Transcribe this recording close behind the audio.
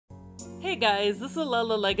Hey guys, this is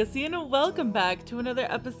Lala Legacy and welcome back to another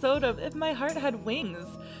episode of If My Heart Had Wings.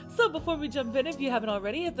 So before we jump in, if you haven't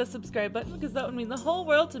already, hit the subscribe button because that would mean the whole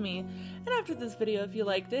world to me. And after this video, if you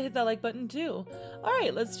liked it, hit that like button too.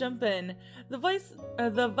 Alright, let's jump in. The vice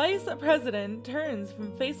president turns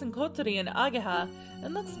from facing Kotori and Ageha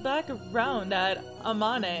and looks back around at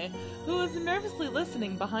Amane, who is nervously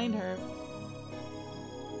listening behind her.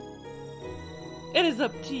 It is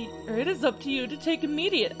up to you to take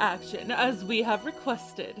immediate action, as we have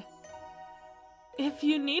requested. If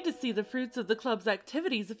you need to see the fruits of the club's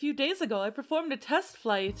activities, a few days ago I performed a test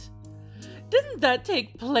flight. Didn't that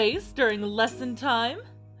take place during lesson time?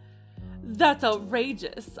 That's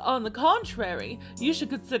outrageous. On the contrary, you should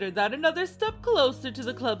consider that another step closer to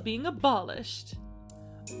the club being abolished.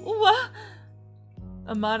 What?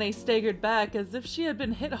 Amane staggered back as if she had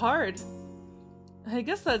been hit hard. I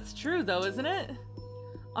guess that's true though, isn't it?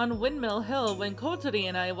 On Windmill Hill, when Kotori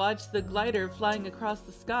and I watched the glider flying across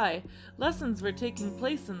the sky, lessons were taking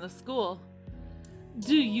place in the school.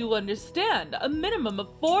 Do you understand? A minimum of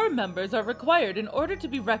 4 members are required in order to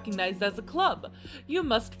be recognized as a club. You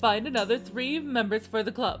must find another 3 members for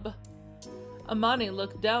the club. Amane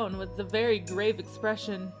looked down with a very grave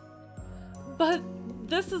expression. But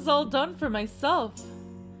this is all done for myself.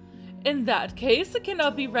 In that case, it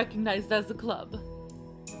cannot be recognized as a club.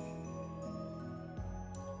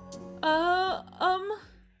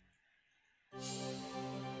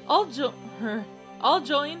 I'll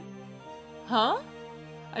join. Huh?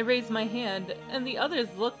 I raise my hand, and the others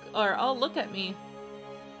all look at me.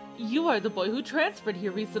 You are the boy who transferred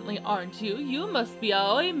here recently, aren't you? You must be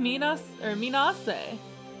Aoi Minase.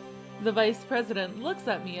 The vice president looks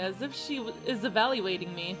at me as if she is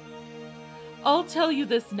evaluating me. I'll tell you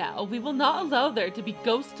this now, we will not allow there to be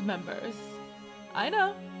ghost members. I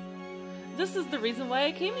know. This is the reason why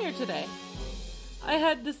I came here today. I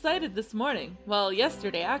had decided this morning, well,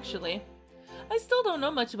 yesterday actually. I still don't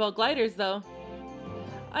know much about gliders though.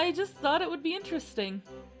 I just thought it would be interesting.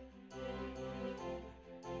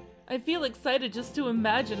 I feel excited just to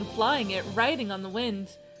imagine flying it, riding on the wind.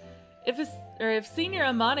 If Senior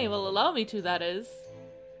Amane will allow me to, that is.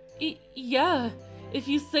 Yeah. If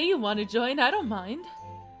you say you want to join, I don't mind.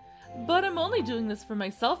 But I'm only doing this for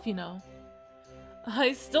myself, you know.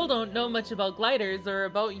 I still don't know much about gliders or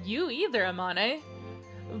about you either, Amane.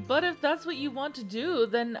 But if that's what you want to do,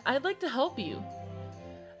 then I'd like to help you.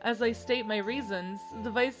 As I state my reasons, the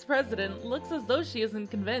vice president looks as though she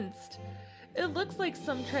isn't convinced. It looks like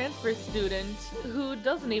some transfer student, who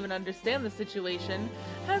doesn't even understand the situation,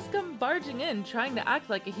 has come barging in trying to act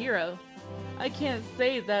like a hero. I can't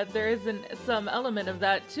say that there isn't some element of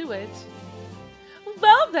that to it.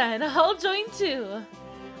 Well then, I'll join too.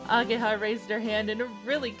 Ageha raised her hand in a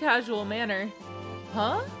really casual manner.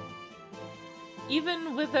 Huh?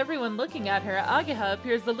 Even with everyone looking at her, Ageha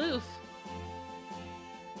appears aloof.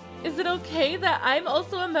 Is it okay that I'm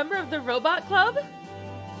also a member of the robot club?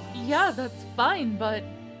 Yeah, that's fine, but...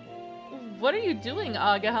 What are you doing,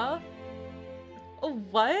 Ageha?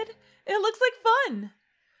 What? It looks like fun!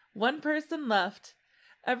 One person left.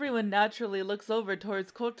 Everyone naturally looks over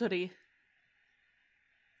towards Kotori.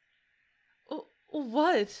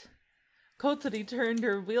 What? Kotori turned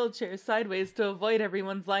her wheelchair sideways to avoid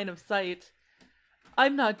everyone's line of sight.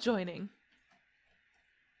 I'm not joining.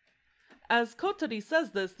 As Kotori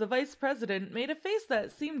says this, the vice president made a face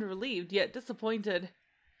that seemed relieved yet disappointed.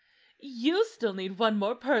 You still need one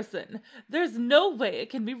more person. There's no way it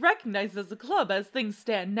can be recognized as a club as things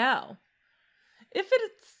stand now. If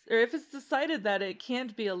it's decided that it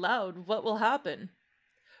can't be allowed, what will happen?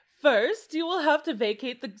 First, you will have to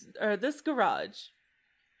vacate this garage.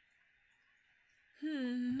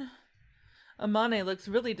 Amane looks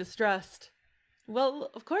really distressed.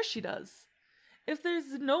 Well, of course she does. If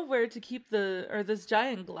there's nowhere to keep this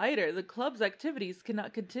giant glider, the club's activities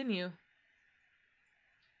cannot continue.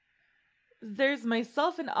 There's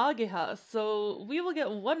myself and Ageha, so we will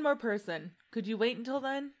get one more person. Could you wait until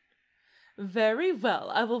then? Very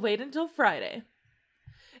well, I will wait until Friday.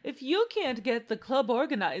 If you can't get the club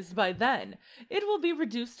organized by then, it will be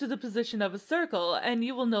reduced to the position of a circle, and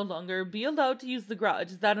you will no longer be allowed to use the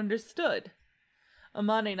garage. Is that understood?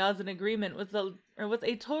 Amane nods in agreement with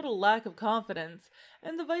a total lack of confidence,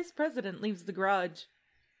 and the vice president leaves the garage.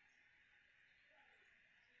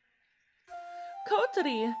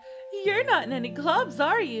 Kotori, you're not in any clubs,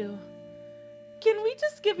 are you? Can we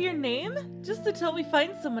just give your name, just until we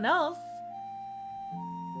find someone else?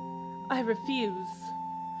 I refuse.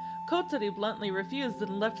 Kotori bluntly refused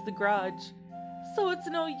and left the garage. So it's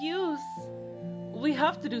no use. We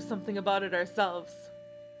have to do something about it ourselves.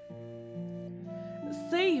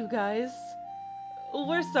 Say, you guys,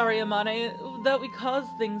 We're sorry, Amane, that we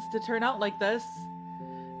caused things to turn out like this.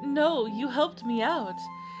 No, you helped me out.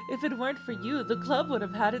 If it weren't for you, the club would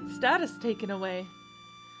have had its status taken away.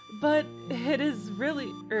 But is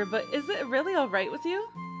it really alright with you?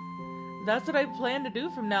 That's what I plan to do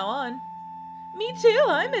from now on. Me too,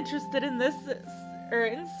 I'm interested in this,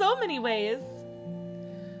 in so many ways.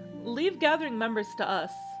 Leave gathering members to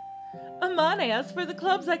us. Amane, as for the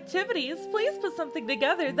club's activities, please put something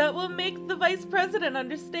together that will make the vice president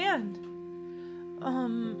understand.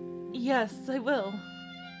 Yes, I will.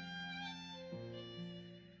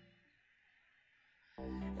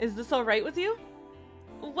 Is this alright with you?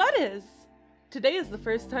 What is? Today is the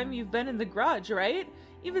first time you've been in the garage, right?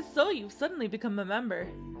 Even so, you've suddenly become a member.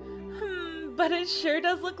 But it sure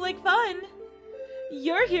does look like fun.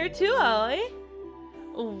 You're here too, Aoi.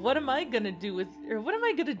 What am I gonna do with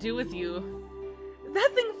you?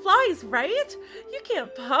 That thing flies, right? You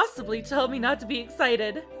can't possibly tell me not to be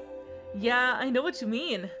excited. Yeah, I know what you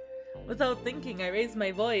mean. Without thinking, I raised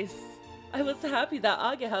my voice. I was happy that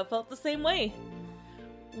Ageha felt the same way.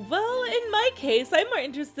 Well, in my case, I'm more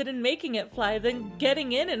interested in making it fly than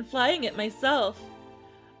getting in and flying it myself.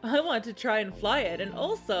 I want to try and fly it, and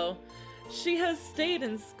also, she has stayed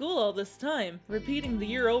in school all this time, repeating the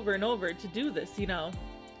year over and over to do this, you know.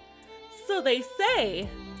 So they say.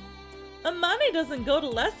 Amane doesn't go to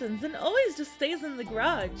lessons and always just stays in the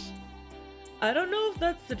garage. I don't know if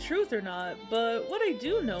that's the truth or not, but what I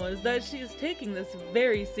do know is that she is taking this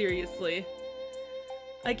very seriously.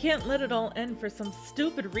 I can't let it all end for some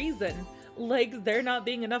stupid reason, like there not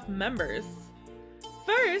being enough members.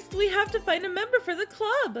 First, we have to find a member for the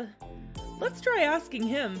club. Let's try asking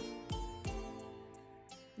him.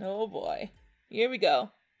 Oh boy. Here we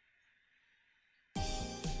go.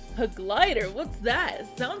 A glider? What's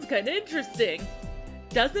that? Sounds kinda interesting.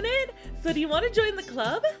 Doesn't it? So do you want to join the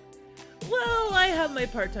club? Well, I have my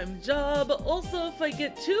part-time job. Also, if I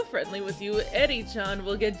get too friendly with you, Eri-chan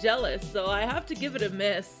will get jealous, so I have to give it a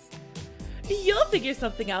miss. You'll figure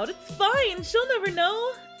something out. It's fine. She'll never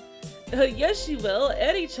know. Yes, she will.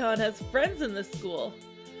 Eri-chan has friends in this school.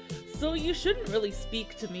 So you shouldn't really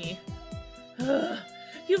speak to me.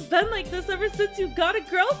 You've been like this ever since you got a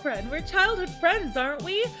girlfriend. We're childhood friends, aren't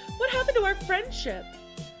we? What happened to our friendship?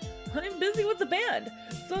 I'm busy with the band,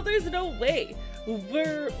 so there's no way.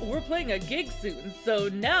 We're playing a gig soon, so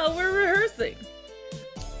now we're rehearsing.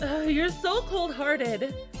 You're so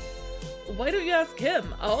cold-hearted. Why don't you ask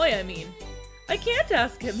him? Oh, I mean. I can't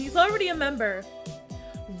ask him. He's already a member.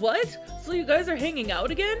 What? So you guys are hanging out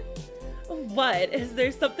again? What? Is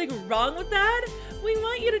there something wrong with that? We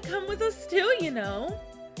want you to come with us too, you know.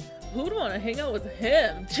 Who'd want to hang out with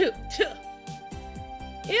him?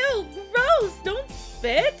 Ew, gross! Don't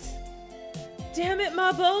spit! Damn it,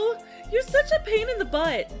 Mabo! You're such a pain in the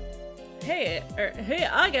butt! Hey,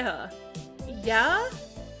 Ageha! Yeah?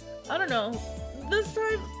 I don't know. This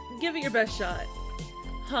time, give it your best shot.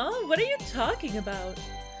 Huh? What are you talking about?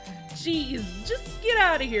 Jeez, just get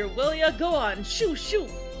out of here, will ya? Go on, shoo!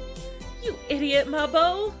 You idiot,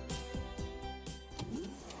 Mabo!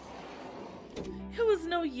 It was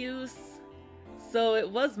no use. So it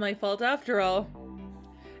was my fault after all.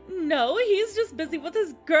 No, he's just busy with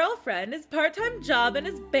his girlfriend, his part-time job, and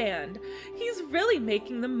his band. He's really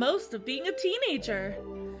making the most of being a teenager.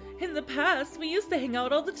 In the past, we used to hang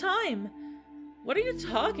out all the time. What are you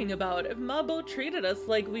talking about? If Mabo treated us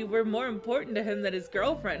like we were more important to him than his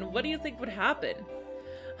girlfriend, what do you think would happen?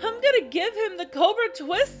 I'm gonna give him the Cobra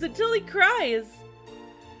twist until he cries.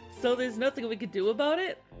 So there's nothing we could do about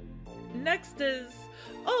it? Next is...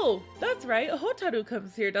 Oh, that's right, Hotaru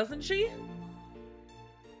comes here, doesn't she?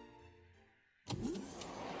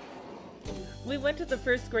 We went to the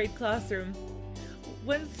first grade classroom.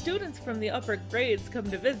 When students from the upper grades come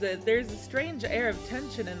to visit, there's a strange air of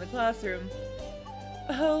tension in the classroom.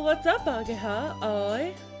 Oh, what's up, Ageha?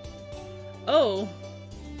 Oi? Oh.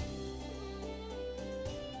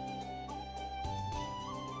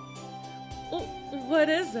 What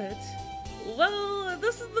is it? Well,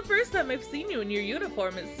 this is the first time I've seen you in your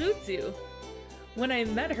uniform. It suits you. When I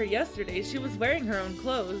met her yesterday, she was wearing her own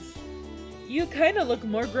clothes. You kinda look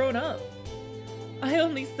more grown up. I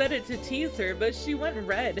only said it to tease her, but she went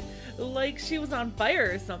red, like she was on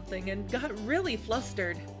fire or something, and got really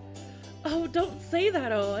flustered. Oh, don't say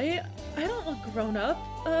that, Aoi. I don't look grown up.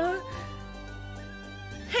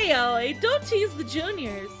 Hey, Aoi, don't tease the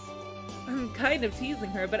juniors. I'm kind of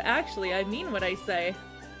teasing her, but actually I mean what I say.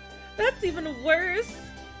 That's even worse.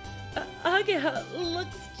 Ageha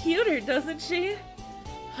looks cuter, doesn't she?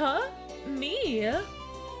 Huh? Me?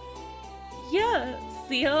 Yeah,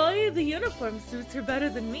 see, Aoi, the uniform suits her better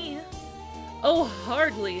than me. Oh,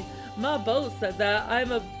 hardly. My beau said that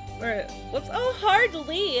I'm a... what's... Oh,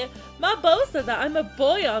 hardly! My beau said that I'm a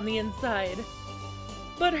boy on the inside.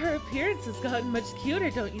 But her appearance has gotten much cuter,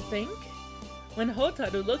 don't you think? When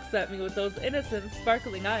Hotaru looks at me with those innocent,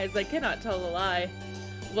 sparkling eyes, I cannot tell a lie.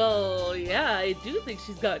 Well, yeah, I do think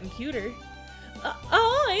she's gotten cuter.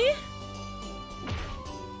 I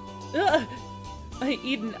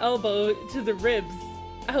eat an elbow to the ribs.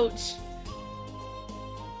 Ouch.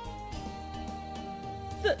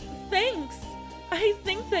 Thanks. I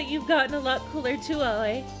think that you've gotten a lot cooler too,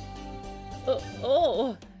 Ally.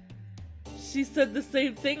 Oh. She said the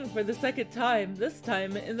same thing for the second time, this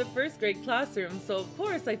time in the first grade classroom, so of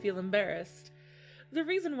course I feel embarrassed. The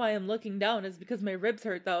reason why I'm looking down is because my ribs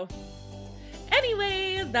hurt though.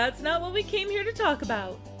 Anyway, that's not what we came here to talk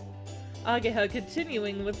about. Ageha,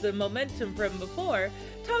 continuing with the momentum from before,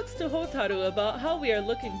 talks to Hotaru about how we are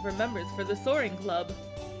looking for members for the Soaring Club.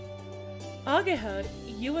 Ageha,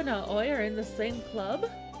 you and Aoi are in the same club?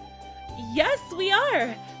 Yes, we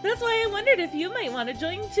are! That's why I wondered if you might want to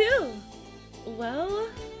join too. Well...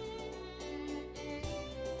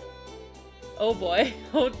 Oh boy,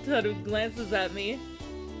 Hotaru glances at me.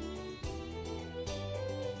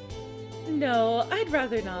 No, I'd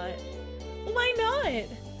rather not. Why not?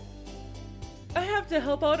 I have to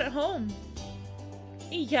help out at home.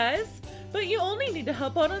 Yes, but you only need to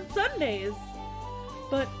help out on Sundays.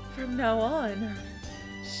 But from now on...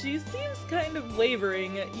 She seems kind of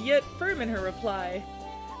wavering, yet firm in her reply.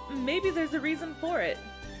 Maybe there's a reason for it.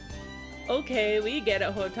 Okay, we get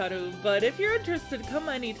it, Hotaru, but if you're interested, come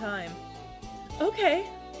anytime. Okay.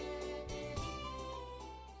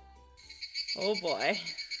 Oh boy.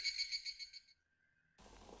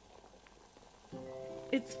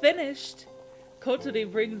 It's finished. Kotori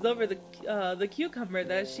brings over the cucumber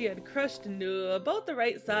that she had crushed into about the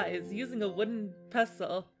right size using a wooden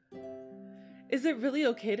pestle. Is it really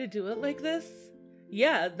okay to do it like this?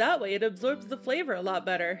 Yeah, that way it absorbs the flavor a lot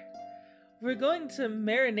better. We're going to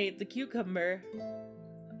marinate the cucumber.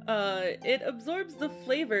 It absorbs the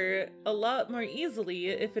flavor a lot more easily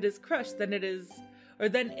if it is crushed than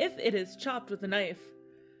if it is chopped with a knife.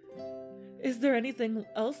 Is there anything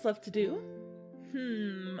else left to do?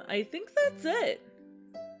 I think that's it.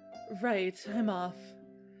 Right, I'm off.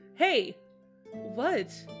 Hey! What?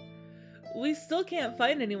 We still can't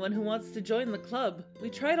find anyone who wants to join the club. We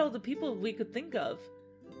tried all the people we could think of.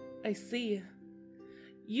 I see.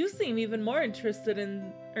 You seem even more interested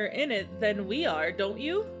in it than we are, don't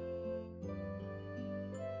you?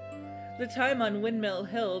 The time on Windmill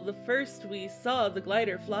Hill, when first we saw the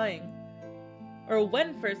glider flying.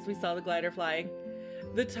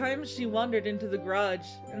 The time she wandered into the garage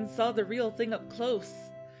and saw the real thing up close.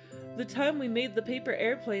 The time we made the paper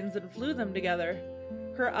airplanes and flew them together.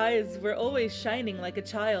 Her eyes were always shining like a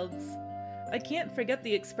child's. I can't forget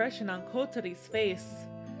the expression on Kotori's face.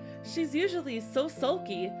 She's usually so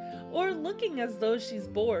sulky, or looking as though she's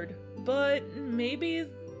bored, but maybe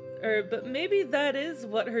that is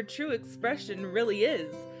what her true expression really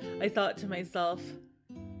is, I thought to myself.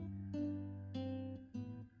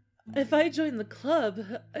 If I joined the club,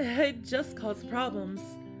 I'd just cause problems.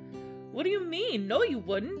 What do you mean? No, you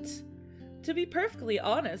wouldn't. To be perfectly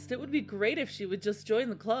honest, it would be great if she would just join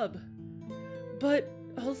the club. But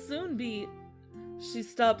I'll soon be... She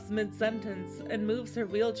stops mid-sentence and moves her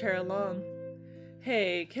wheelchair along.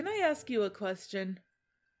 Hey, can I ask you a question?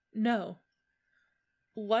 No.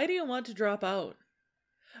 Why do you want to drop out?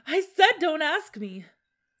 I said don't ask me!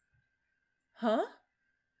 Huh?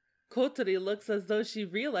 Kotori looks as though she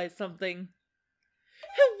realized something.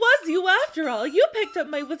 It was you after all! You picked up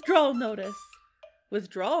my withdrawal notice!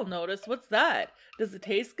 Withdrawal notice? What's that? Does it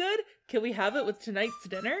taste good? Can we have it with tonight's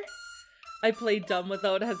dinner? I played dumb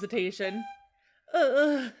without hesitation.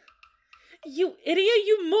 You idiot,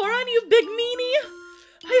 you moron, you big meanie!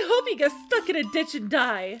 I hope you get stuck in a ditch and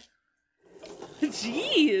die.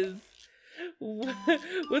 Jeez!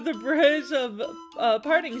 With a barrage of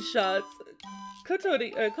parting shots,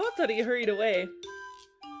 Kotori hurried away.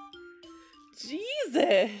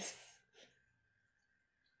 Jesus!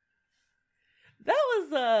 That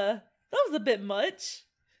was a bit much.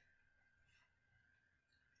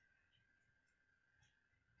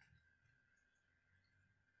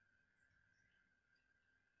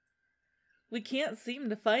 We can't seem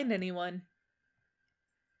to find anyone.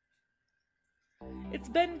 It's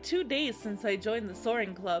been 2 days since I joined the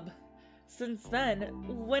Soaring Club. Since then,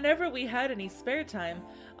 whenever we had any spare time,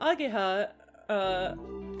 Ageha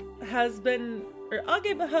has been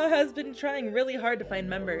trying really hard to find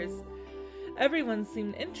members. Everyone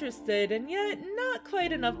seemed interested, and yet not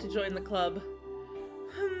quite enough to join the club.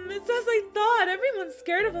 It's as I thought, everyone's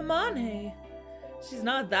scared of Amane. She's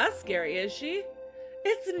not that scary, is she?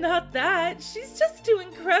 It's not that. She's just too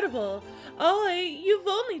incredible. You've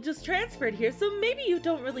only just transferred here, so maybe you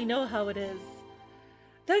don't really know how it is.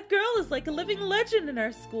 That girl is like a living legend in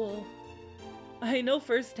our school. I know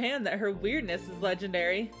firsthand that her weirdness is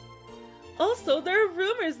legendary. Also, there are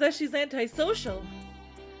rumors that she's antisocial.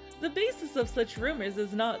 The basis of such rumors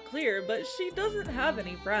is not clear, but she doesn't have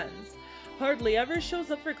any friends. Hardly ever shows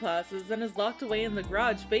up for classes and is locked away in the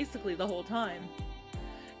garage basically the whole time.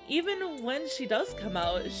 Even when she does come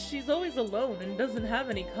out, she's always alone and doesn't have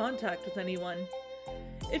any contact with anyone.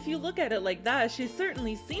 If you look at it like that, she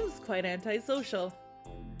certainly seems quite antisocial.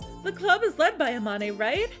 The club is led by Amane,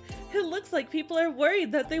 right? It looks like people are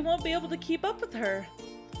worried that they won't be able to keep up with her.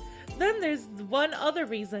 Then there's one other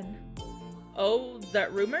reason. Oh,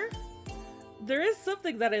 that rumor? There is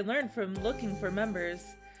something that I learned from looking for members.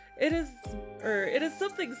 It is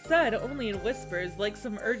something said only in whispers, like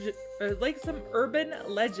some urban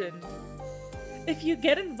legend. If you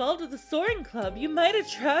get involved with the Soaring Club, you might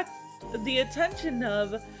attract the attention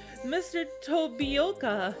of Mr.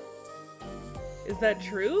 Tobioka. Is that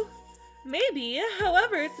true? Maybe,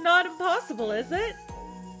 however, it's not impossible, is it?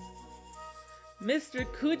 Mr.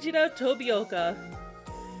 Kujira Tobioka.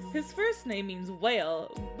 His first name means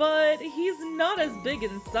whale, but he's not as big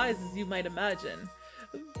in size as you might imagine.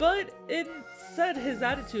 But instead, his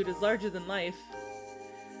attitude is larger than life.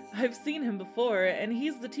 I've seen him before, and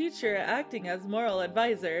he's the teacher acting as moral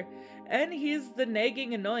advisor, and he's the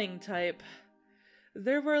nagging, annoying type.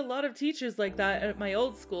 There were a lot of teachers like that at my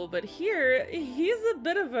old school, but here, he's a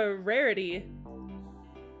bit of a rarity.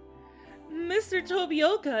 Mr.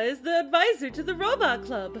 Tobioka is the advisor to the Robot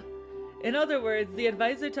Club. In other words, the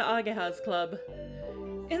advisor to Ageha's club.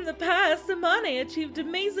 In the past, Amane achieved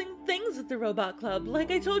amazing things with the Robot Club,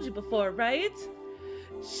 like I told you before, right?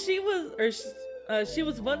 She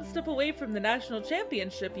was one step away from the national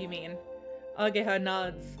championship, you mean? Ageha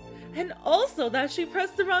nods. And also that she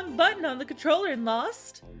pressed the wrong button on the controller and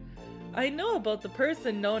lost? I know about the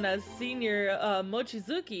person known as Senior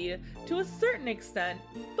Mochizuki to a certain extent,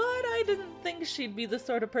 but I didn't think she'd be the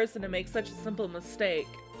sort of person to make such a simple mistake.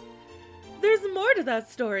 There's more to that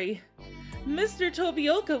story. Mr.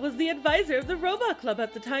 Tobioka was the advisor of the Robot Club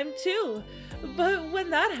at the time too, but when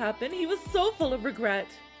that happened, he was so full of regret.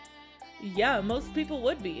 Yeah, most people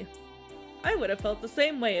would be. I would have felt the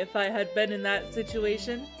same way if I had been in that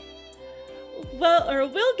situation. Well, or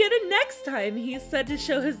we'll get it next time, he said to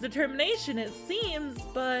show his determination, it seems,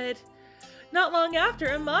 but not long after,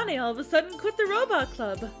 Amane all of a sudden quit the Robot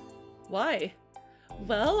Club. Why?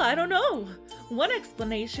 Well, I don't know. One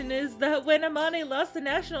explanation is that when Amane lost the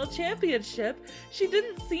national championship, she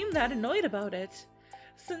didn't seem that annoyed about it.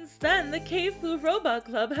 Since then, the Keifu Robot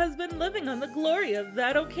Club has been living on the glory of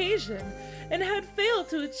that occasion, and had failed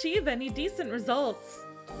to achieve any decent results.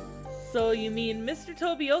 So you mean Mr.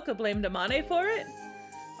 Tobioka blamed Amane for it?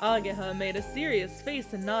 Ageha made a serious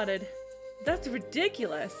face and nodded. That's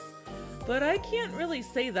ridiculous, but I can't really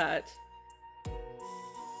say that.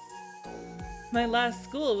 My last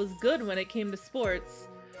school was good when it came to sports.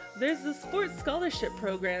 There's the sports scholarship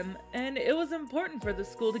program, and it was important for the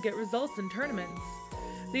school to get results in tournaments.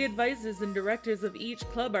 The advisors and directors of each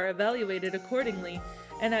club are evaluated accordingly,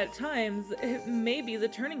 and at times, it may be the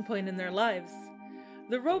turning point in their lives.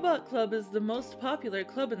 The Robot Club is the most popular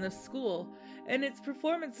club in the school, and its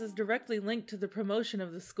performance is directly linked to the promotion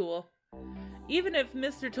of the school. Even if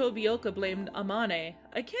Mr. Tobioka blamed Amane,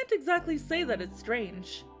 I can't exactly say that it's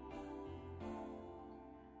strange.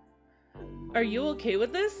 Are you okay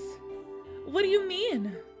with this? What do you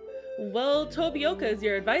mean? Well, Tobioka is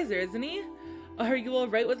your advisor, isn't he? Are you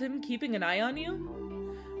alright with him keeping an eye on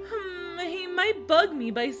you? He might bug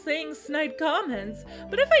me by saying snide comments,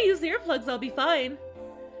 but if I use earplugs, I'll be fine.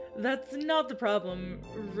 That's not the problem,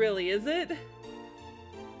 really, is it?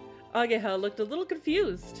 Ageha looked a little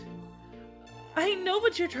confused. I know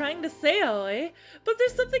what you're trying to say, Aoi, but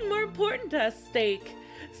there's something more important at stake,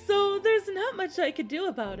 so there's not much I could do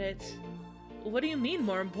about it. What do you mean,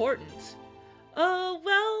 more important?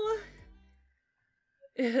 Well...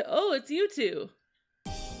 Oh, it's you two.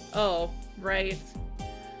 Oh, right.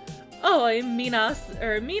 Oh, Minase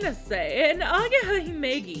and Ageha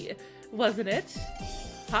Himegi, wasn't it?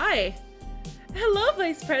 Hi. Hello,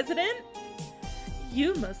 Vice President.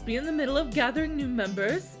 You must be in the middle of gathering new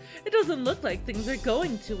members. It doesn't look like things are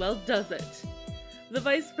going too well, does it? The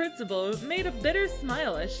Vice Principal made a bitter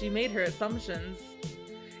smile as she made her assumptions.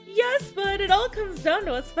 Yes, but it all comes down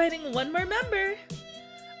to us finding one more member.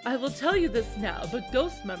 I will tell you this now, but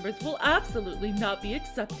ghost members will absolutely not be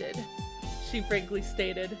accepted, she frankly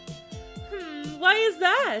stated. Why is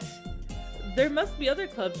that? There must be other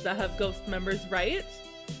clubs that have ghost members, right?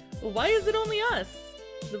 Why is it only us?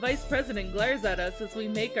 The vice president glares at us as we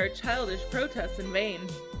make our childish protests in vain.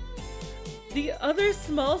 The other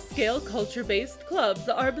small-scale culture-based clubs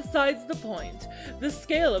are besides the point. The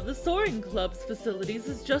scale of the Soaring Club's facilities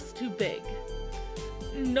is just too big.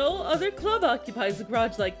 No other club occupies a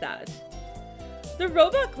garage like that. The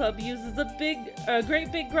Robot Club uses a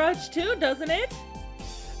great big garage too, doesn't it?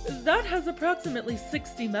 That has approximately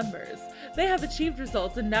 60 members. They have achieved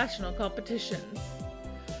results in national competitions.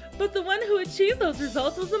 But the one who achieved those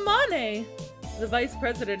results was Amane. The vice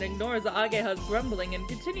president ignores Ageha's grumbling and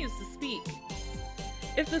continues to speak.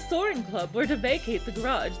 If the Soaring Club were to vacate the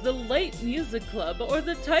garage, the Light Music Club or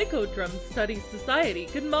the Taiko Drum Studies Society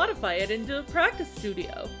could modify it into a practice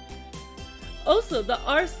studio. Also, the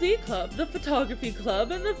RC Club, the Photography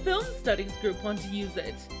Club, and the Film Studies Group want to use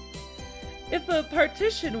it. If a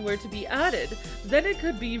partition were to be added, then it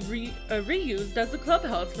could be reused as a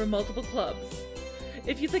clubhouse for multiple clubs.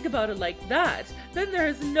 If you think about it like that, then there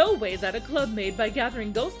is no way that a club made by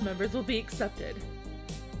gathering ghost members will be accepted.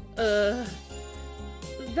 That's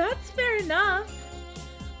fair enough.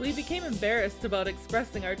 We became embarrassed about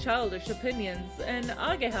expressing our childish opinions, and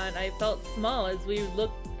Ageha and I felt small as we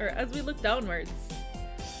looked downwards.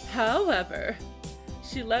 However,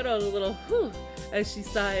 she let out a little whew as she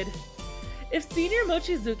sighed. If Senior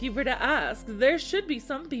Mochizuki were to ask, there should be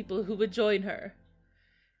some people who would join her.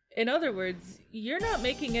 In other words, you're not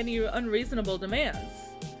making any unreasonable demands.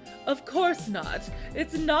 Of course not.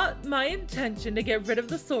 It's not my intention to get rid of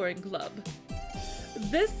the Soaring Club.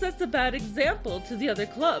 This sets a bad example to the other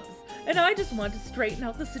clubs, and I just want to straighten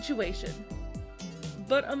out the situation.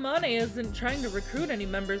 But Amane isn't trying to recruit any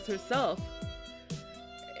members herself.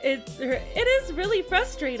 It is really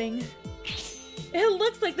frustrating. It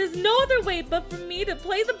looks like there's no other way but for me to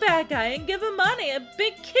play the bad guy and give Amane a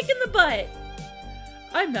big kick in the butt.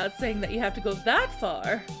 I'm not saying that you have to go that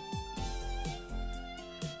far.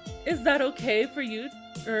 Is that okay for you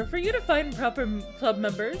to find proper club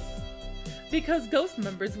members? Because ghost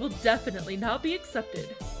members will definitely not be accepted.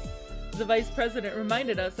 The vice president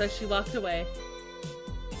reminded us as she walked away.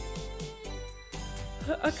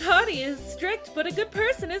 Akari is strict but a good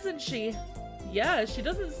person, isn't she? Yeah, she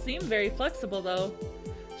doesn't seem very flexible though.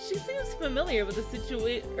 She seems familiar with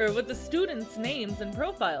the students' names and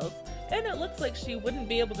profiles, and it looks like she wouldn't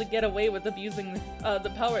be able to get away with abusing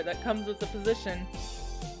the power that comes with the position.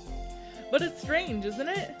 But it's strange, isn't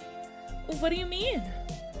it? What do you mean?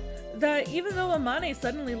 That even though Amane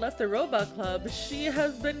suddenly left the Robot Club, she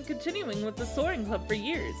has been continuing with the Soaring Club for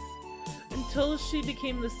years, until she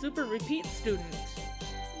became the super repeat student.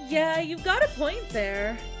 Yeah, you've got a point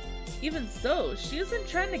there. Even so, she isn't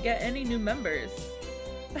trying to get any new members.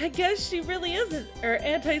 I guess she really isn't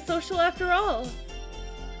antisocial after all.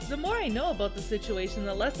 The more I know about the situation,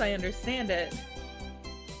 the less I understand it.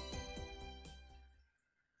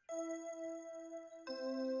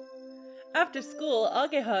 After school,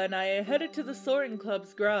 Ageha and I headed to the Soaring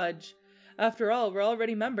Club's garage. After all, we're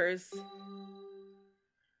already members.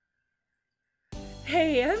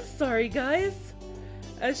 Hey, I'm sorry, guys.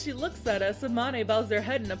 As she looks at us, Amane bows her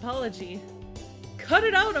head in apology. Cut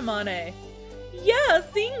it out, Amane! Yeah,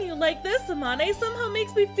 seeing you like this, Amane, somehow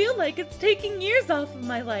makes me feel like it's taking years off of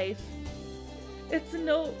my life. If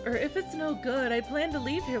it's no good, I plan to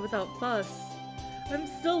leave here without fuss. I'm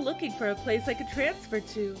still looking for a place I could transfer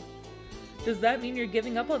to. Does that mean you're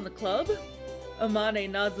giving up on the club? Amane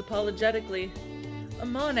nods apologetically.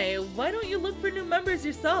 Amane, why don't you look for new members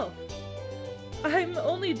yourself? I'm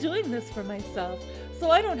only doing this for myself, so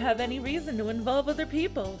I don't have any reason to involve other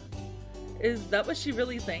people. Is that what she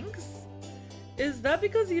really thinks? Is that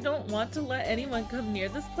because you don't want to let anyone come near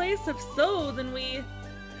this place? If so, then we...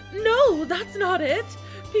 No, that's not it!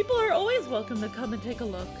 People are always welcome to come and take a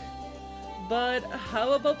look. But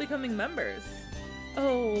how about becoming members?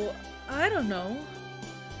 Oh, I don't know.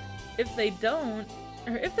 If they don't,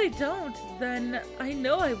 then I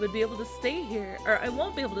know I would be able to stay here, or I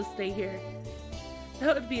won't be able to stay here.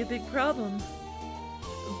 That would be a big problem.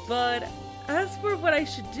 But as for what I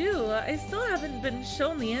should do, I still haven't been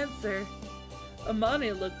shown the answer.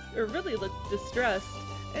 Amane really looked distressed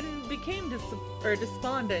and became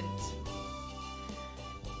despondent.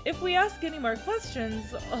 If we ask any more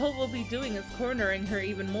questions, all we'll be doing is cornering her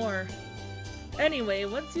even more. Anyway,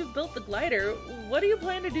 once you've built the glider, what do you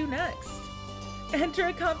plan to do next? Enter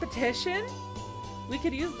a competition? We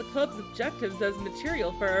could use the club's objectives as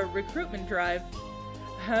material for our recruitment drive.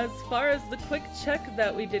 As far as the quick check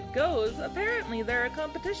that we did goes, apparently there are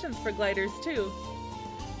competitions for gliders too.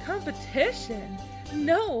 Competition?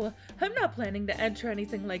 No, I'm not planning to enter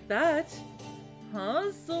anything like that.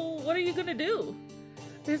 Huh? So what are you gonna do?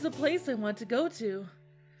 There's a place I want to go to.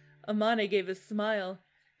 Amane gave a smile.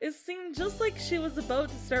 It seemed just like she was about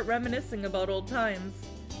to start reminiscing about old times.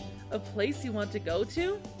 A place you want to go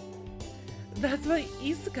to? That's what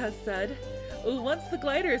Isuka said. Once the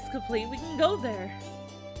glider is complete, we can go there.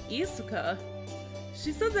 Isuka?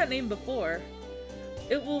 She said that name before.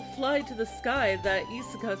 It will fly to the sky that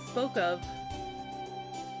Isuka spoke of.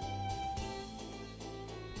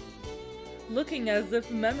 Looking as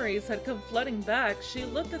if memories had come flooding back, she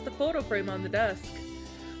looked at the photo frame on the desk.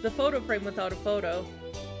 The photo frame without a photo.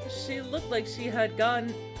 She looked like she had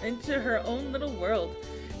gone into her own little world,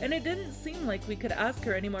 and it didn't seem like we could ask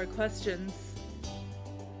her any more questions.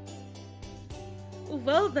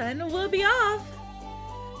 Well then, we'll be off!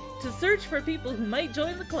 To search for people who might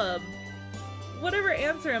join the club. Whatever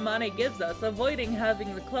answer Amane gives us, avoiding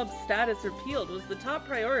having the club's status repealed was the top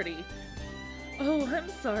priority. Oh, I'm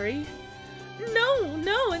sorry.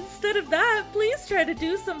 No, instead of that, please try to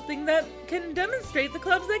do something that can demonstrate the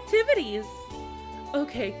club's activities.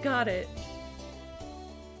 Okay, got it.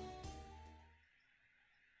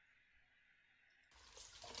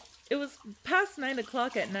 It was past 9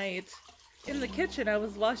 o'clock at night. In the kitchen, I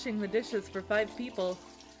was washing the dishes for 5 people.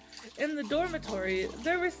 In the dormitory,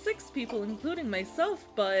 there were 6 people, including myself,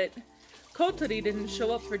 but Kotori didn't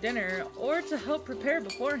show up for dinner or to help prepare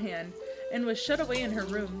beforehand and was shut away in her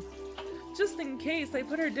room. Just in case, I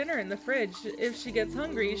put her dinner in the fridge. If she gets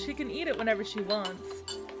hungry, she can eat it whenever she wants.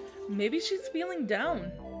 Maybe she's feeling down.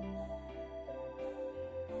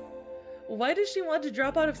 Why does she want to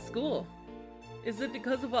drop out of school? Is it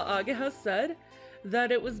because of what Ageha said?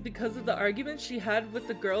 That it was because of the argument she had with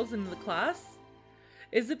the girls in the class?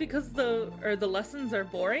 Is it because the lessons are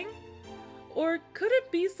boring? Or could it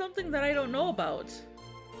be something that I don't know about?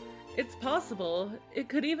 It's possible. It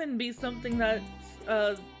could even be something that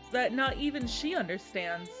not even she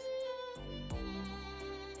understands.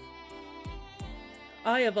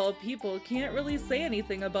 I, of all people, can't really say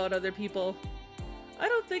anything about other people. I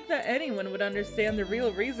don't think that anyone would understand the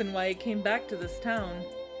real reason why I came back to this town.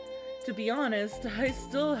 To be honest, I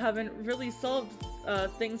still haven't really solved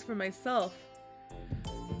things for myself.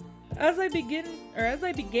 As I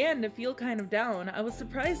began to feel kind of down, I was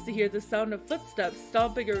surprised to hear the sound of footsteps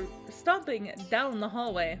stomping down the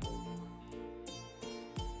hallway.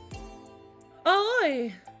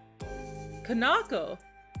 Oi! Kanako!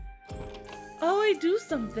 Oh, I do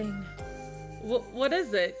something. What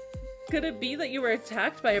is it? Could it be that you were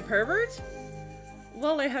attacked by a pervert?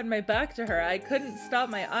 While I had my back to her, I couldn't stop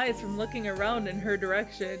my eyes from looking around in her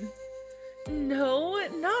direction. No,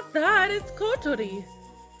 not that. It's Kotori.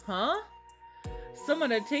 Huh?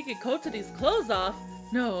 Someone had taken Kotori's clothes off.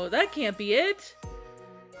 No, that can't be it.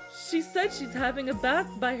 She said she's having a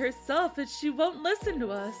bath by herself and she won't listen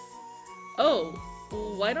to us. Oh,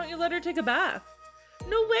 why don't you let her take a bath?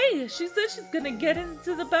 No way! She said she's gonna get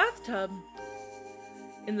into the bathtub.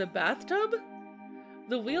 In the bathtub?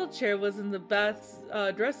 The wheelchair was in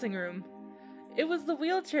the dressing room. It was the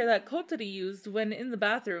wheelchair that Kotori used when in the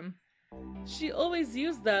bathroom. She always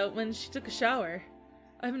used that when she took a shower.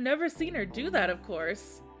 I've never seen her do that, of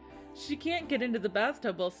course. She can't get into the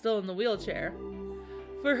bathtub while still in the wheelchair.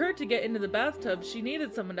 For her to get into the bathtub, she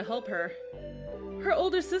needed someone to help her. Her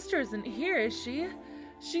older sister isn't here, is she?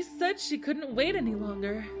 She said she couldn't wait any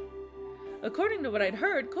longer. According to what I'd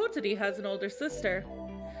heard, Kotori has an older sister.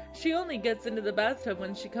 She only gets into the bathtub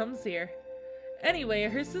when she comes here. Anyway,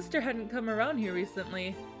 her sister hadn't come around here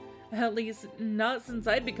recently. At least, not since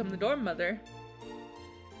I'd become the dorm mother.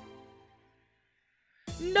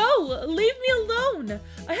 No! Leave me alone!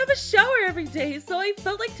 I have a shower every day, so I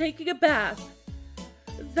felt like taking a bath.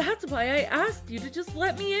 That's why I asked you to just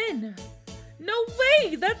let me in. No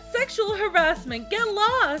way! That's sexual harassment! Get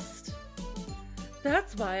lost!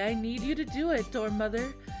 That's why I need you to do it, dorm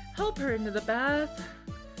mother. Help her into the bath.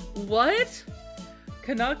 What?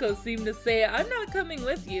 Kanako seemed to say, I'm not coming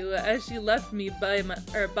with you, as she left me by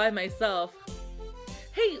myself.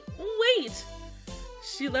 Hey, wait!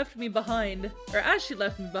 She left me behind. Or as she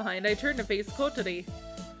left me behind, I turned to face Kotori.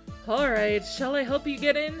 Alright, shall I help you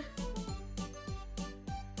get in?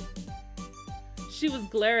 She was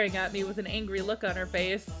glaring at me with an angry look on her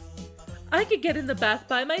face. I could get in the bath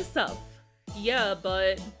by myself. Yeah,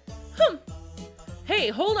 but... Hey,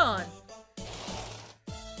 hold on!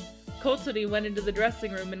 Kotori went into the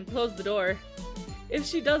dressing room and closed the door. If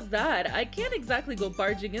she does that, I can't exactly go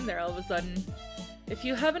barging in there all of a sudden. If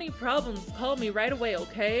you have any problems, call me right away,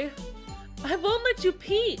 okay? I won't let you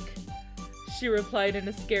peek! She replied in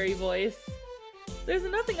a scary voice. There's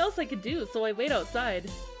nothing else I could do, so I wait outside.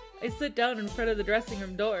 I sit down in front of the dressing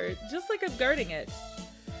room door, just like I'm guarding it.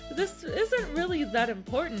 This isn't really that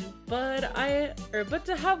important, but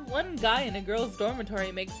to have one guy in a girl's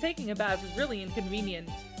dormitory makes taking a bath really inconvenient.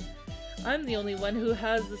 I'm the only one who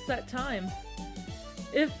has a set time.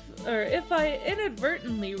 If I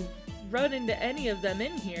inadvertently run into any of them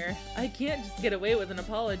in here, I can't just get away with an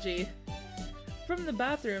apology. From the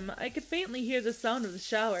bathroom, I could faintly hear the sound of the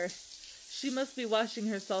shower. She must be washing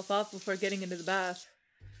herself off before getting into the bath.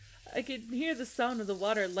 I could hear the sound of the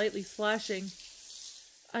water lightly splashing.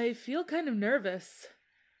 I feel kind of nervous.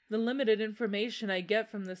 The limited information I get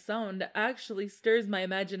from the sound actually stirs my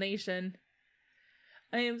imagination.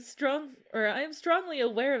 I am strongly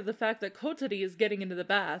aware of the fact that Kotori is getting into the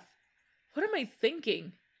bath. What am I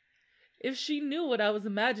thinking? If she knew what I was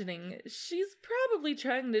imagining, she's probably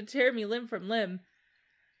trying to tear me limb from limb.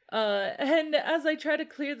 And as I try to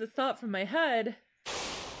clear the thought from my head,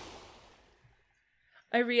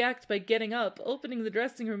 I react by getting up, opening the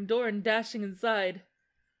dressing room door and dashing inside.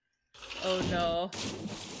 Oh no.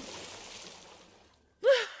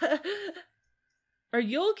 Are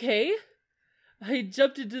you okay? I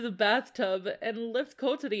jumped into the bathtub and lift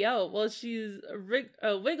Kotori out while she's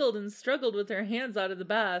wiggled and struggled with her hands out of the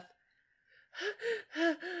bath.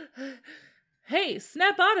 Hey,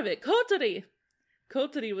 snap out of it, Kotori!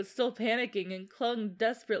 Kotori was still panicking and clung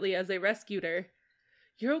desperately as I rescued her.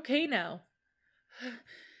 You're okay now.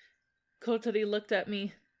 Kotori looked at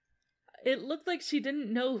me. It looked like she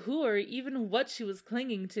didn't know who or even what she was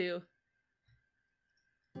clinging to.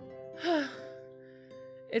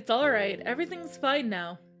 It's alright, everything's fine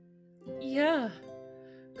now. Yeah.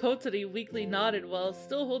 Kotori weakly nodded while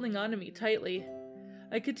still holding on to me tightly.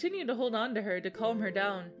 I continued to hold on to her to calm her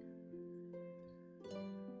down.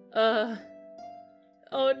 Oh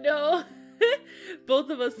no! Both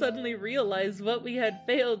of us suddenly realized what we had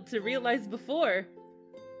failed to realize before.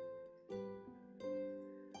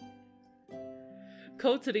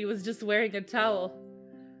 Kotori was just wearing a towel,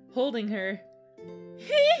 holding her.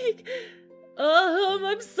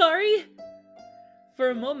 I'm sorry. For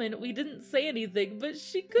a moment, we didn't say anything, but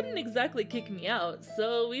she couldn't exactly kick me out,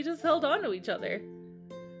 so we just held on to each other.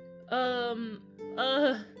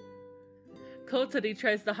 Kotori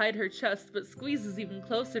tries to hide her chest, but squeezes even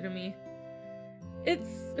closer to me.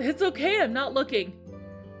 It's okay, I'm not looking.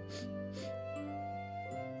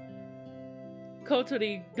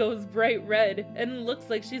 Kotori goes bright red and looks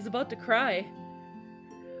like she's about to cry.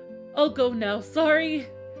 I'll go now, sorry.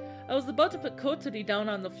 I was about to put Kotori down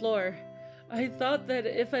on the floor. I thought that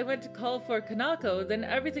if I went to call for Kanako, then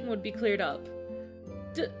everything would be cleared up.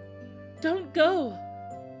 Don't go.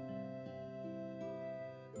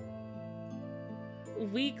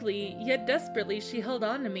 Weakly, yet desperately, she held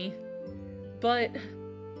on to me. But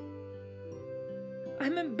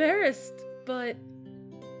I'm embarrassed, but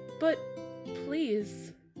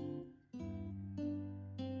please.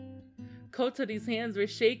 Kotori's hands were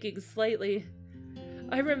shaking slightly.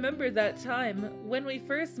 I remember that time when we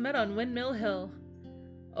first met on Windmill Hill.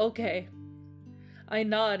 Okay. I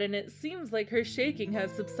nod and it seems like her shaking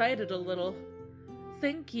has subsided a little.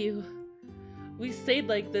 Thank you. We stayed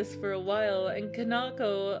like this for a while and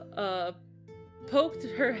Kanako, poked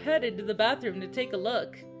her head into the bathroom to take a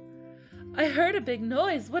look. I heard a big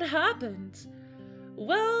noise. What happened?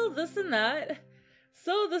 Well, this and that.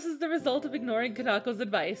 So this is the result of ignoring Kanako's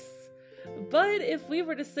advice. But if we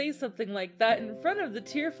were to say something like that in front of the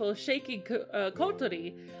tearful, shaking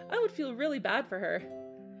Kotori, I would feel really bad for her.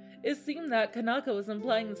 It seemed that Kanako was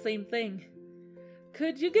implying the same thing.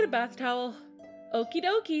 Could you get a bath towel? Okie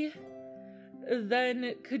dokie.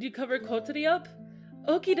 Then, could you cover Kotori up?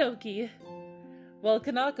 Okie dokie. While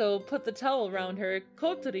Kanako put the towel around her,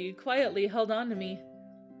 Kotori quietly held on to me.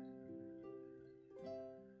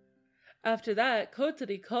 After that,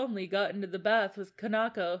 Kotori calmly got into the bath with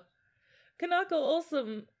Kanako. Kanako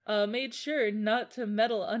also made sure not to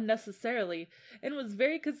meddle unnecessarily and was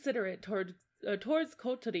very considerate towards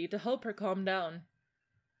Kotori to help her calm down.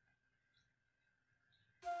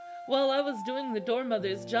 While I was doing the dorm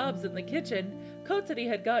mother's jobs in the kitchen, Kotori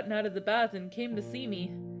had gotten out of the bath and came to see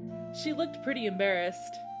me. She looked pretty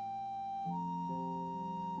embarrassed.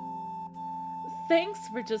 Thanks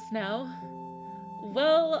for just now.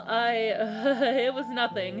 Well, it was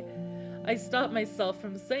nothing. I stopped myself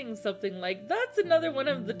from saying something like, that's another one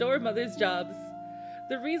of the dorm mother's jobs.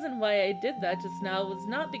 The reason why I did that just now was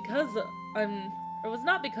not because I'm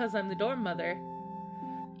the dorm mother.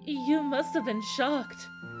 You must have been shocked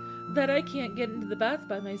that I can't get into the bath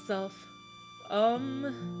by myself. I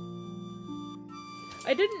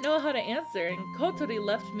didn't know how to answer, and Kotori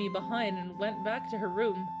left me behind and went back to her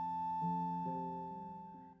room.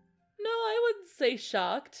 No, I wouldn't say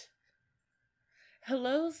shocked.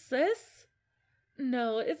 Hello, sis?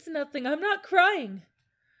 No, it's nothing. I'm not crying.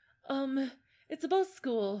 It's about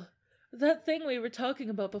school. That thing we were talking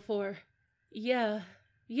about before. Yeah.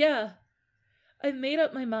 I've made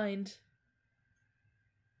up my mind.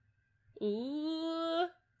 Ooh.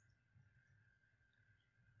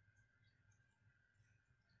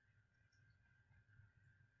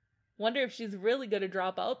 Wonder if she's really gonna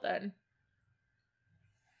drop out then.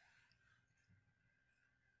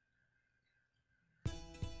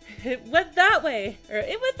 It went that way! Or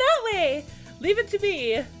it went that way! Leave it to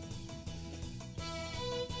me!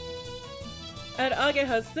 At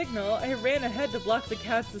Ageha's signal, I ran ahead to block the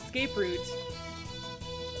cat's escape route.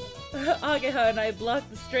 Ageha and I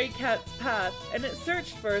blocked the stray cat's path, and it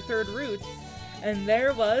searched for a third route. And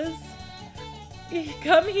there was...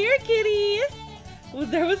 Come here, kitty! Well,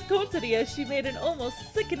 there was Kotori as she made an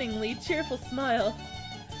almost sickeningly cheerful smile.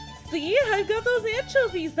 See, I've got those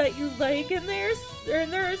anchovies that you like, and there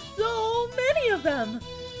are so many of them!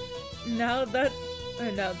 Now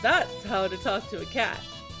that's how to talk to a cat.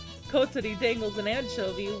 Kotori dangles an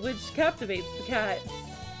anchovy, which captivates the cat.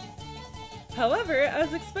 However,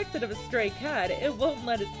 as expected of a stray cat, it won't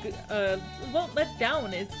let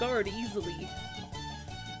down its guard easily.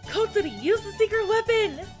 Kotori, use the secret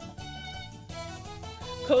weapon!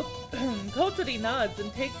 Kotori nods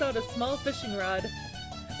and takes out a small fishing rod.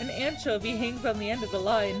 An anchovy hangs on the end of the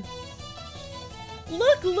line.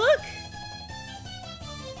 Look!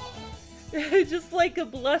 Just like a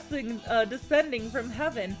blessing descending from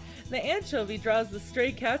heaven, the anchovy draws the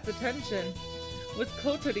stray cat's attention. With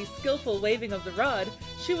Kotori's skillful waving of the rod,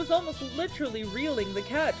 she was almost literally reeling the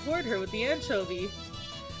cat toward her with the anchovy.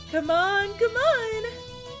 Come on!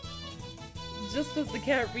 Just as the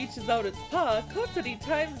cat reaches out its paw, Kotori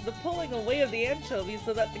times the pulling away of the anchovy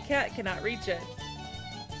so that the cat cannot reach it.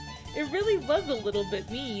 It really was a little bit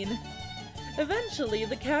mean. Eventually,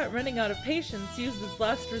 the cat, running out of patience, used its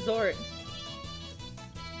last resort.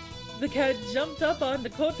 The cat jumped up onto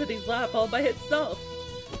Kotori's lap all by itself.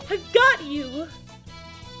 I've got you!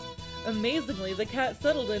 Amazingly, the cat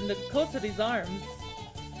settled into Kotori's arms.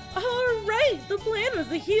 Alright, the plan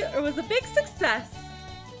was a big success!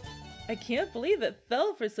 I can't believe it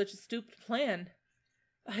fell for such a stupid plan.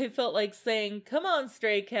 I felt like saying, come on,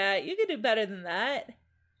 stray cat, you can do better than that.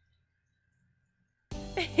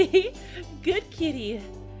 Good kitty.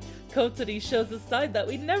 Kotori shows a side that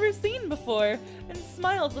we'd never seen before and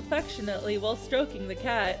smiles affectionately while stroking the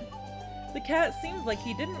cat. The cat seems like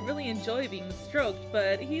he didn't really enjoy being stroked,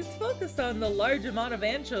 but he's focused on the large amount of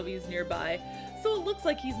anchovies nearby, so it looks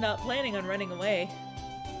like he's not planning on running away.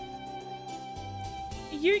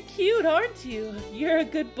 You're cute, aren't you? You're a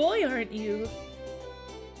good boy, aren't you?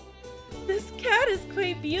 This cat is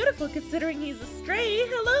quite beautiful considering he's a stray.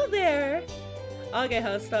 Hello there!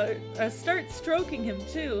 Ageha starts stroking him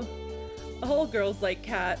too. All girls like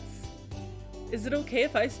cats. Is it okay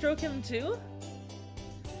if I stroke him too?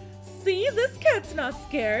 See, this cat's not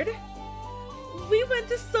scared. We went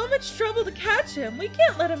to so much trouble to catch him. We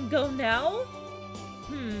can't let him go now.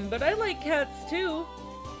 But I like cats too.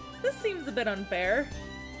 This seems a bit unfair.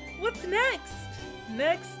 What's next?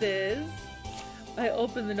 Next is... I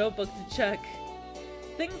open the notebook to check.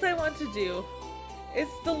 Things I want to do.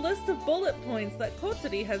 It's the list of bullet points that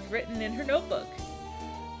Kotori has written in her notebook.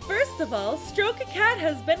 First of all, stroke a cat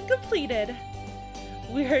has been completed.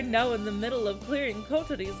 We are now in the middle of clearing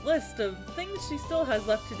Kotori's list of things she still has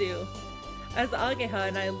left to do. As Ageha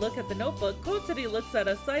and I look at the notebook, Kotori looks at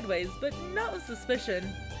us sideways, but not with suspicion.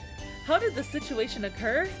 How did the situation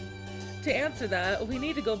occur? To answer that, we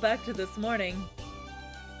need to go back to this morning.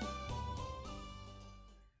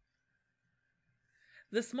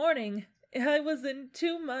 This morning, I was in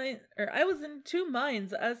two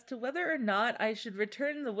minds as to whether or not I should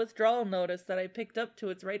return the withdrawal notice that I picked up to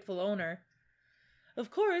its rightful owner. Of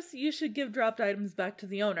course, you should give dropped items back to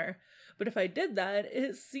the owner, but if I did that,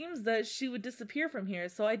 it seems that she would disappear from here,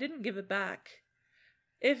 so I didn't give it back.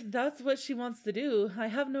 If that's what she wants to do, I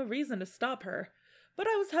have no reason to stop her, but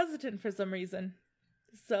I was hesitant for some reason.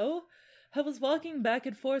 So, I was walking back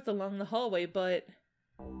and forth along the hallway, but...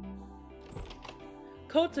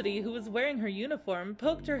 Kotori, who was wearing her uniform,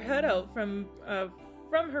 poked her head out from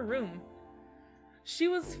her room. She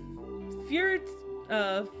was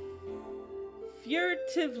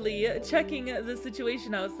furtively checking the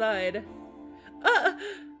situation outside.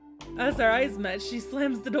 As our eyes met, she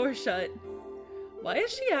slams the door shut. Why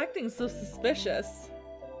is she acting so suspicious?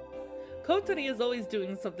 Kotori is always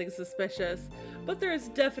doing something suspicious, but there is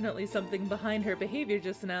definitely something behind her behavior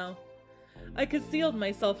just now. I concealed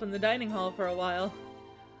myself in the dining hall for a while.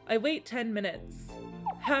 I wait 10 minutes.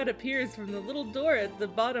 Hat appears from the little door at the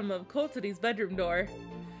bottom of Kotori's bedroom door.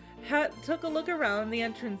 Hat took a look around the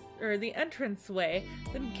entranceway,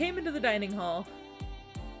 then came into the dining hall.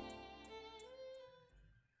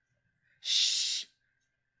 Shh!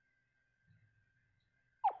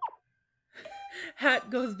 Hat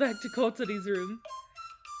goes back to Kotori's room.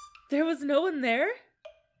 There was no one there?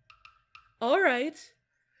 Alright.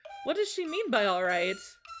 What does she mean by alright?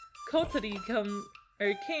 Kotori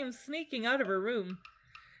came sneaking out of her room.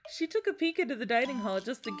 She took a peek into the dining hall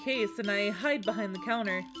just in case, and I hide behind the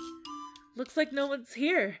counter. Looks like no one's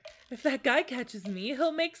here. If that guy catches me,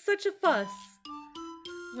 he'll make such a fuss.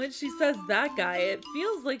 When she says that guy, it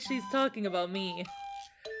feels like she's talking about me.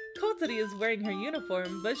 Kotori is wearing her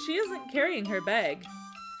uniform, but she isn't carrying her bag.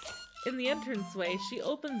 In the entranceway, she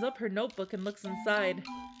opens up her notebook and looks inside.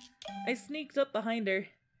 I sneaked up behind her.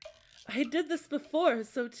 I did this before,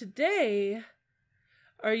 so today...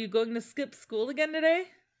 Are you going to skip school again today?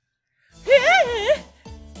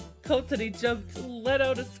 Kotori jumped, let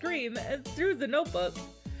out a scream, and threw the notebook.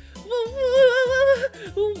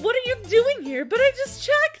 What are you doing here? But I just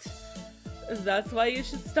checked! That's why you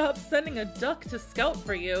should stop sending a duck to scout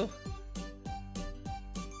for you.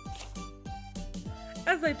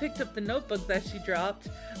 As I picked up the notebook that she dropped,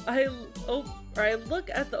 I look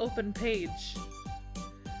at the open page.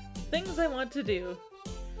 Things I want to do.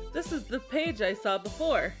 This is the page I saw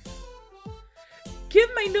before. Give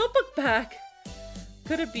my notebook back!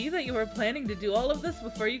 Could it be that you were planning to do all of this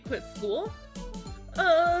before you quit school?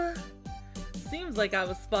 Seems like I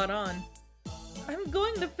was spot on. I'm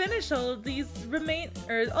going to finish all of these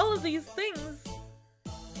things.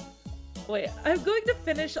 Wait, I'm going to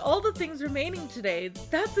finish all the things remaining today.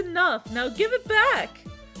 That's enough. Now give it back.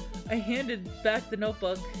 I handed back the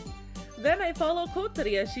notebook. Then I follow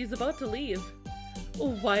Kotori as she's about to leave.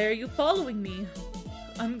 Why are you following me?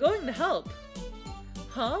 I'm going to help.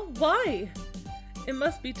 Huh? Why? It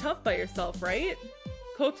must be tough by yourself, right?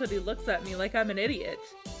 Kotori looks at me like I'm an idiot.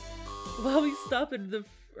 While we stop in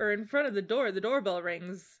front of the door, the doorbell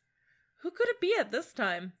rings. Who could it be at this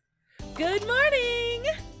time? Good morning!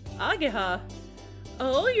 Ageha.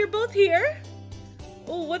 Oh, you're both here?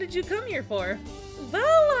 Oh, what did you come here for?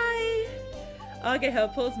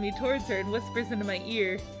 Ageha pulls me towards her and whispers into my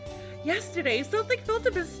ear. Yesterday, something felt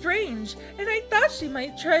a bit strange, and I thought she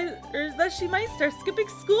might start skipping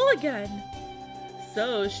school again.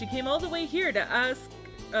 So, she came all the way here to ask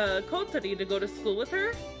Kotori to go to school with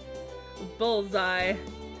her? Bullseye.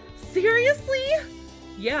 Seriously?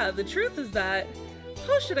 Yeah, the truth is that...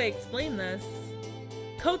 How should I explain this?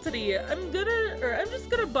 Kotori, I'm just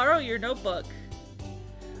gonna borrow your notebook.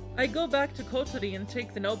 I go back to Kotori and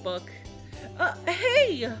take the notebook.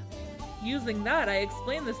 Hey! Using that, I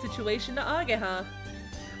explain the situation to Ageha.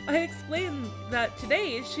 I explain that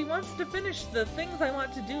today she wants to finish the things I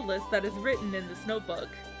want to do list that is written in this notebook.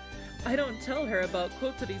 I don't tell her about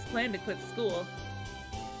Kotori's plan to quit school.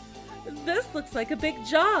 This looks like a big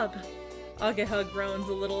job! Ageha groans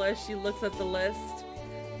a little as she looks at the list.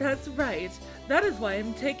 That's right. That is why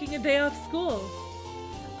I'm taking a day off school.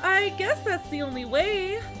 I guess that's the only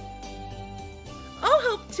way. I'll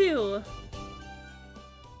help too.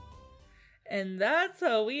 And that's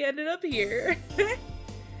how we ended up here.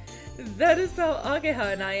 That is how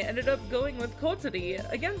Ageha and I ended up going with Kotori,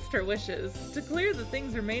 against her wishes, to clear the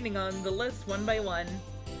things remaining on the list one by one.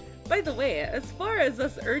 By the way, as far as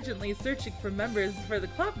us urgently searching for members for the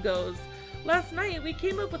club goes, last night we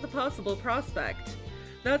came up with a possible prospect.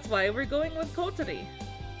 That's why we're going with Kotori.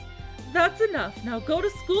 That's enough, now go to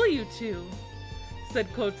school you two,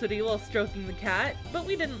 said Kotori while stroking the cat, but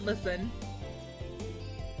we didn't listen.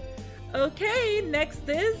 Okay, next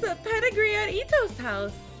is a pedigree at Ito's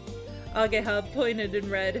house. Ageha pointed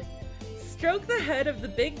and read, Stroke the head of the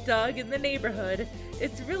big dog in the neighborhood.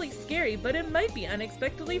 It's really scary, but it might be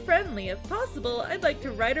unexpectedly friendly. If possible, I'd like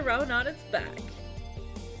to ride around on its back.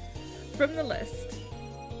 From the list.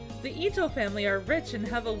 The Ito family are rich and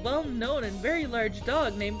have a well-known and very large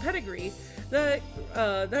dog named Pedigree that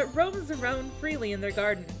roams around freely in their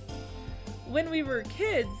garden. When we were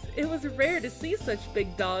kids, it was rare to see such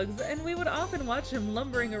big dogs, and we would often watch him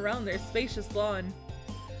lumbering around their spacious lawn.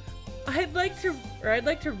 I'd like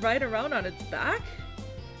to ride around on its back?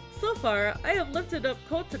 So far, I have lifted up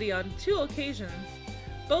Kotori on 2 occasions.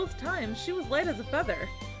 Both times, she was light as a feather.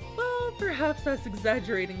 Well, perhaps that's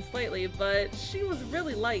exaggerating slightly, but she was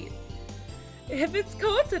really light. If it's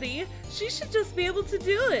Kotori, she should just be able to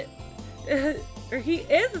do it. Or he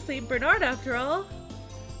is a St. Bernard after all.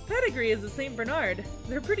 Pedigree is a St. Bernard.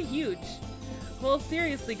 They're pretty huge. Well,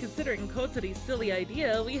 seriously considering Kotori's silly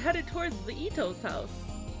idea, we headed towards the Ito's house.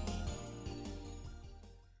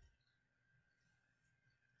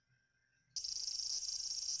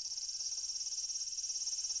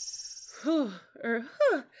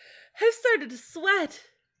 I've started to sweat,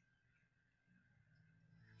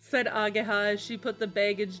 said Ageha as she put the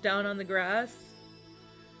baggage down on the grass.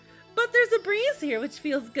 But there's a breeze here, which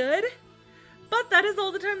feels good. But that is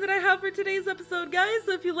all the time that I have for today's episode, guys.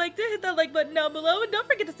 So if you liked it, hit that like button down below. And don't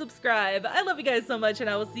forget to subscribe. I love you guys so much, and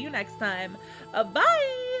I will see you next time.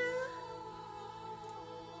 Bye!